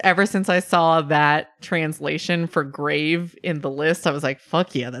since I saw that translation for grave in the list, I was like,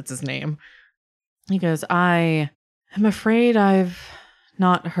 fuck yeah, that's his name. He goes, I am afraid I've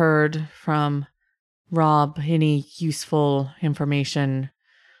not heard from Rob any useful information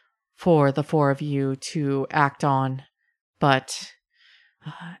for the four of you to act on, but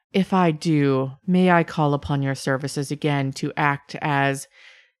if I do, may I call upon your services again to act as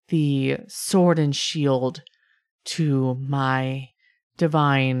the sword and shield to my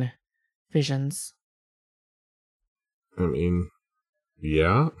divine visions? I mean,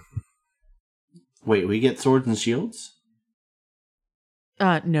 yeah. Wait, we get swords and shields?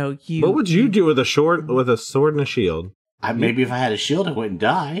 No, you. What would you do with a sword and a shield? Maybe if I had a shield, I wouldn't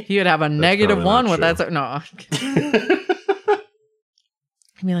die. He would have a -1 with that. No.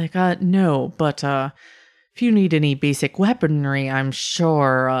 I'd be like, no, but if you need any basic weaponry, I'm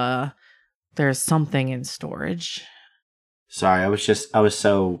sure there's something in storage. Sorry, I was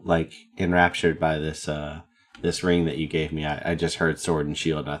so like enraptured by this ring that you gave me. I just heard sword and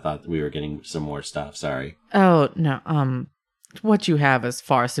shield, and I thought we were getting some more stuff. Sorry. Oh no, what you have is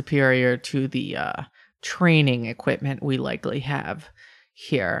far superior to the training equipment we likely have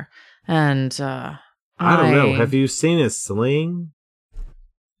here, and I don't know. Have you seen his sling?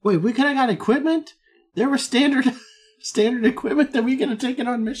 Wait, we could have got equipment? There were standard equipment that we could have taken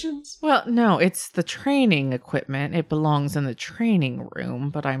on missions? Well, no, it's the training equipment. It belongs in the training room,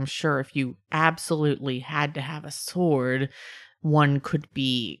 but I'm sure if you absolutely had to have a sword, one could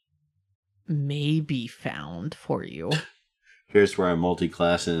be maybe found for you. Here's where I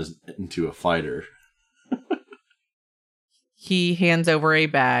multi-class into a fighter. He hands over a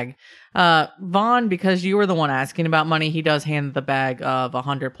bag. Vaughn, because you were the one asking about money, he does hand the bag of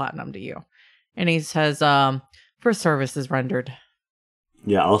 100 platinum to you. And he says, for services rendered.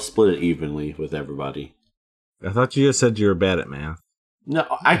 Yeah, I'll split it evenly with everybody. I thought you just said you were bad at math. No,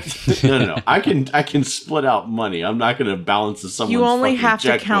 no. I can split out money. I'm not going to balance someone's You only have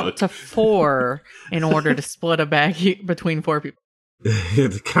checkbook. to count to 4 in order to split a bag between 4 people. You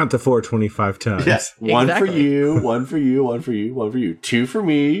have to count to 4 25 times. Yes, one for Exactly. you, one for you, one for you, one for you. 2 for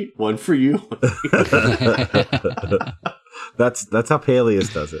me, 1 for you. That's how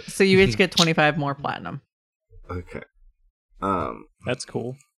Peleus does it. So you each get 25 more platinum. Okay. That's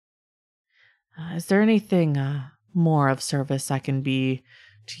cool. Is there anything more of service I can be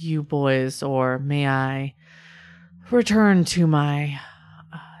to you boys, or may I return to my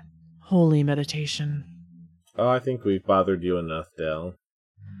holy meditation? Oh, I think we've bothered you enough, Del.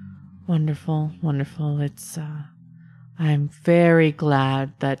 Wonderful, wonderful. It's I'm very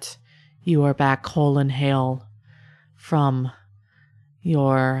glad that you are back whole and hale from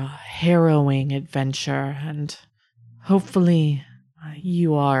your harrowing adventure, and hopefully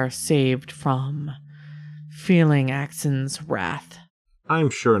you are saved from feeling Axon's wrath. I'm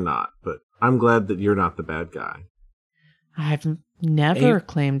sure not, but I'm glad that you're not the bad guy. I've never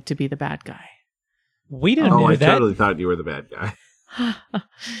claimed to be the bad guy. We didn't Oh, know I that. totally thought you were the bad guy.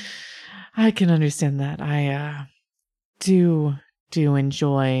 I can understand that. I do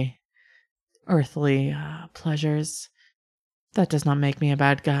enjoy earthly pleasures. That does not make me a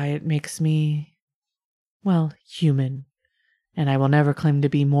bad guy. It makes me, well, human. And I will never claim to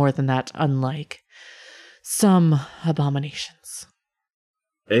be more than that, unlike some abominations.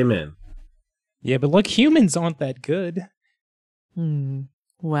 Amen. Yeah, but look, humans aren't that good.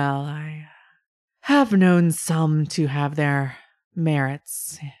 Well, I have known some to have their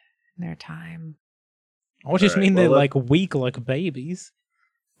merits in their time. I just Alright, mean well, they're like weak like babies.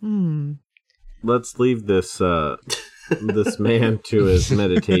 Let's leave this this man to his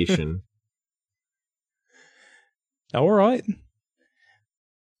meditation. All right.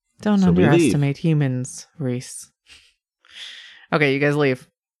 Don't So we underestimate humans, Reese. Okay, you guys leave.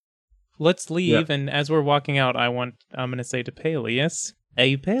 Let's leave, and as we're walking out, I'm gonna say to Peleus,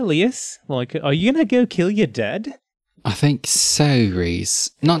 "Hey, Peleus, like, are you gonna go kill your dad?" I think so,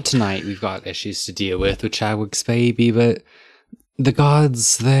 Reese. Not tonight. We've got issues to deal with Chadwick's baby, but the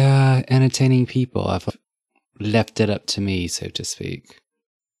gods, they're entertaining people. I've left it up to me, so to speak.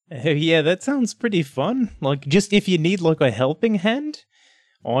 Oh, yeah, that sounds pretty fun. Like, just if you need, like, a helping hand,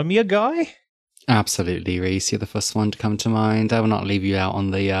 I'm your guy. Absolutely, Reese. You're the first one to come to mind. I will not leave you out on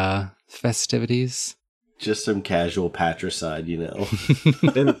the festivities. Just some casual patricide, you know.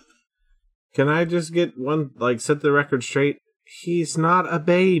 And can I just get one, like, set the record straight? He's not a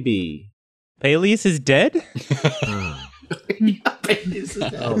baby. Peleus is dead?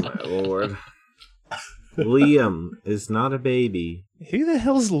 Oh my lord. Liam is not a baby. Who the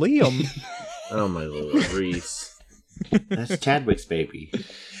hell's Liam? Oh my lord, Reese. That's Chadwick's baby.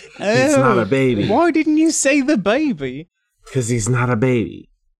 He's not a baby. Why didn't you say the baby? Because he's not a baby.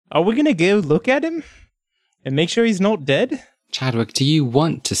 Are we gonna go look at him? And make sure he's not dead? Chadwick, do you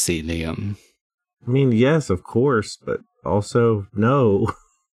want to see Liam? I mean, yes, of course, but also, no.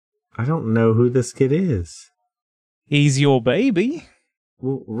 I don't know who this kid is. He's your baby.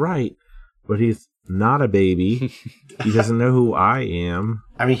 Well, right, but he's not a baby. He doesn't know who I am.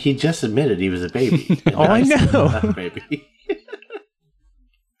 I mean, he just admitted he was a baby. Oh, I know. Not a baby.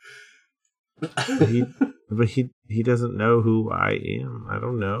 But he doesn't know who I am. I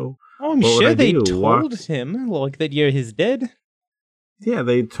don't know. Oh, I'm What would sure I they do? told him, like, that you're his dad. Yeah,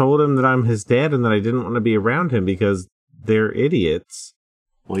 they told him that I'm his dad and that I didn't want to be around him because they're idiots.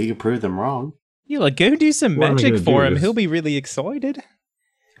 Well, you can prove them wrong. Yeah, like, go do some What am I magic gonna for do? him. Just- He'll be really excited.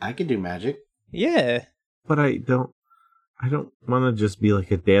 I can do magic. Yeah. But I don't want to just be like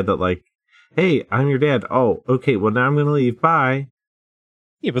a dad that like, hey, I'm your dad. Oh, okay, well now I'm going to leave. Bye.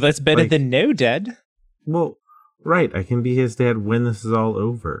 Yeah, but that's better Like- than no dad. Well, right, I can be his dad when this is all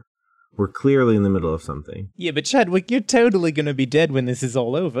over. We're clearly in the middle of something. Yeah, but Chadwick, you're totally gonna be dead when this is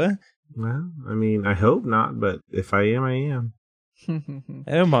all over. Well, I mean, I hope not, but if I am, I am.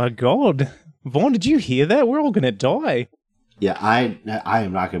 Oh my god. Vaughn, did you hear that? We're all gonna die. Yeah, I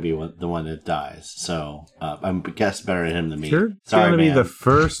am not going to be the one that dies. So I guess better him than me. You're Sorry, going to be man. the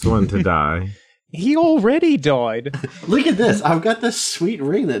first one to die. He already died. Look at this. I've got this sweet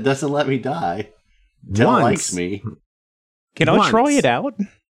ring that doesn't let me die. Del Once. likes me. Can I try Once. it out?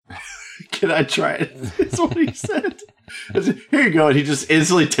 Can I try it? That's what he said. Here you go. And he just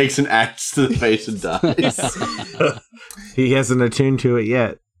instantly takes an axe to the face and dies. He hasn't attuned to it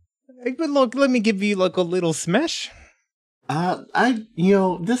yet. But look, let me give you like a little smash.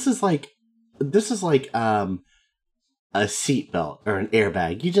 This is like a seatbelt or an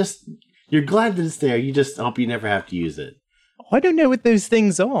airbag. You're glad that it's there. You just hope you never have to use it. I don't know what those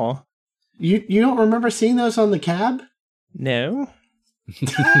things are. You don't remember seeing those on the cab? No.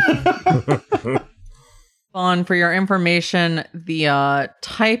 Vaughn, for your information, the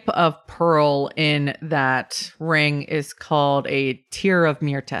type of pearl in that ring is called a Tear of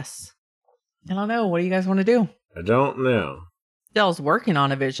Myrtes. I don't know. What do you guys want to do? I don't know. Dell's working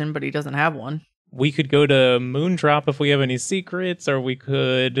on a vision, but he doesn't have one. We could go to Moondrop if we have any secrets, or we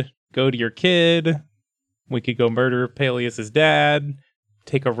could go to your kid. We could go murder Peleus' dad.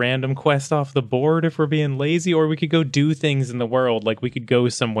 Take a random quest off the board if we're being lazy, or we could go do things in the world. Like, we could go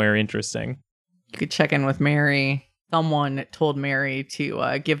somewhere interesting. You could check in with Mary. Someone told Mary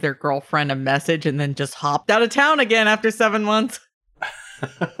to give their girlfriend a message and then just hopped out of town again after 7 months.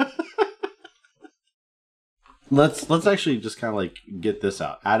 Let's actually just kind of like get this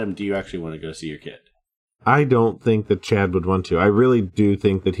out. Adam, do you actually want to go see your kid? I don't think that Chad would want to. I really do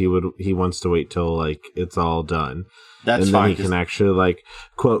think that he wants to wait till like it's all done. That's and fine. Then he can actually like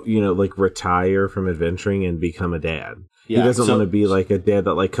quote, like retire from adventuring and become a dad. Yeah, he doesn't want to be like a dad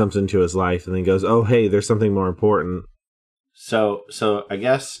that like comes into his life and then goes, "Oh, hey, there's something more important." So I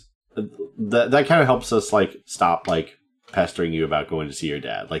guess that kind of helps us like stop like pestering you about going to see your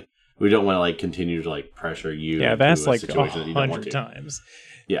dad. Like we don't want to like continue to like pressure you. Yeah, that's like 100 times.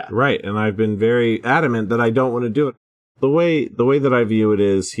 Yeah, right. And I've been very adamant that I don't want to do it. The way that I view it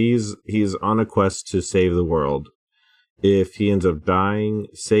is he's on a quest to save the world. If he ends up dying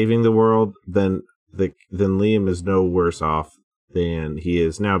saving the world, then Liam is no worse off than he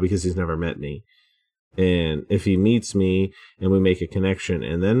is now because he's never met me. And if he meets me and we make a connection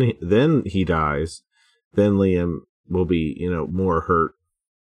and then he dies, then Liam will be, more hurt.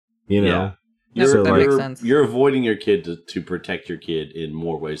 Yeah. That makes sense. You're avoiding your kid to protect your kid in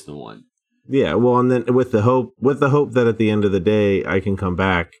more ways than one. Yeah, well, and then with the hope that at the end of the day I can come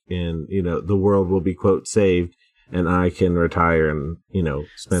back and, the world will be, quote, saved. And I can retire and,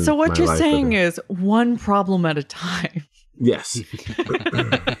 spend. So what you're saying is one problem at a time. Yes.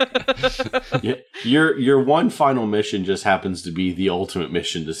 Your one final mission just happens to be the ultimate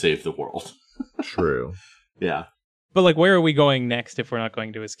mission to save the world. True. Yeah. But like, where are we going next if we're not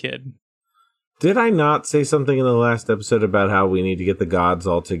going to his kid? Did I not say something in the last episode about how we need to get the gods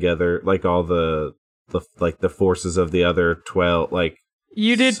all together, like all the forces of the other 12, like.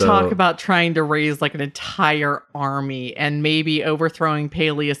 You did talk about trying to raise like an entire army and maybe overthrowing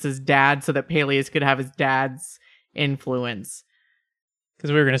Peleus' dad so that Peleus could have his dad's influence.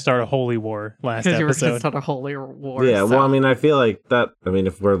 Because we were going to start a holy war last episode. Because you were going to start a holy war. Yeah, well, I mean, I feel like that,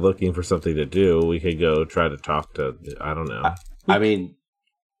 if we're looking for something to do, we could go try to talk to, I don't know. I mean,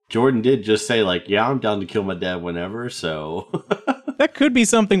 Jordan did just say like, yeah, I'm down to kill my dad whenever, so. That could be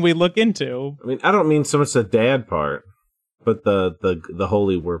something we look into. I mean, I don't mean so much the dad part. But the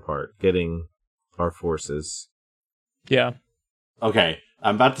holy war part, getting our forces. Yeah. Okay,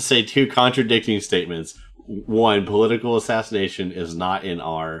 I'm about to say 2 contradicting statements. 1, political assassination is not in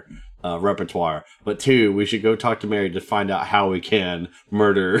our repertoire. But 2, we should go talk to Mary to find out how we can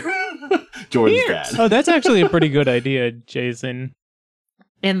murder Jordan's dad. Oh, that's actually a pretty good idea, Jason.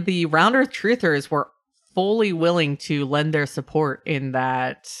 And the Round Earth Truthers were fully willing to lend their support in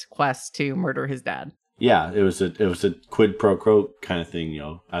that quest to murder his dad. Yeah, it was a quid pro quo kind of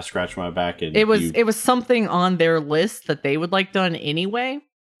thing, I scratched my back and it was something on their list that they would like done anyway.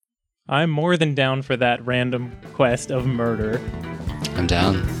 I'm more than down for that random quest of murder. I'm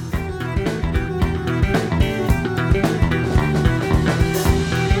down.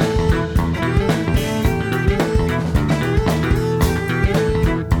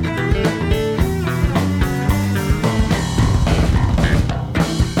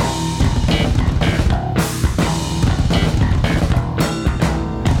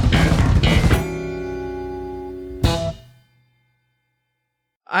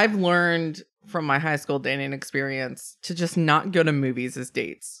 I've learned from my high school dating experience to just not go to movies as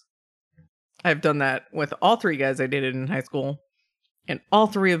dates. I've done that with all 3 guys I dated in high school, and all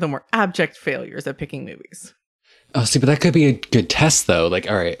 3 of them were abject failures at picking movies. Oh, see, but that could be a good test, though. Like,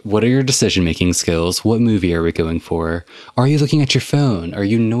 all right, what are your decision-making skills? What movie are we going for? Are you looking at your phone? Are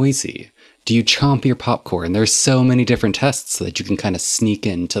you noisy? Do you chomp your popcorn? There's so many different tests that you can kind of sneak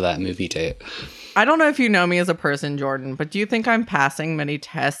into that movie date. I don't know if you know me as a person, Jordan, but do you think I'm passing many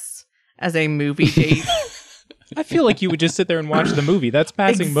tests as a movie date I feel like you would just sit there and watch the movie. That's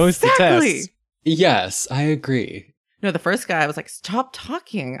passing most of the tests. Yes, I agree. No, the first guy, I was like, stop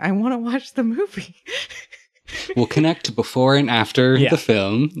talking. I want to watch the movie. We'll connect before and after the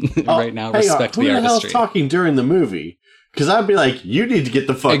film. Right now, respect the artistry. Who the hell's talking during the movie? Because I'd be like, you need to get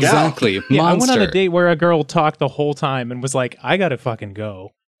the fuck out. Exactly. Yeah, I went on a date where a girl talked the whole time and was like, I gotta fucking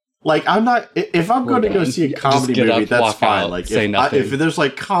go. Like, I'm not... If I'm going to go see a comedy movie, that's fine. Like, if there's,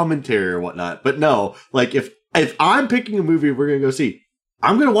 like, commentary or whatnot. But no, like, if I'm picking a movie we're going to go see,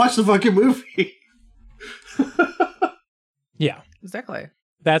 I'm going to watch the fucking movie. Yeah. Exactly.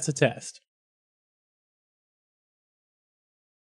 That's a test.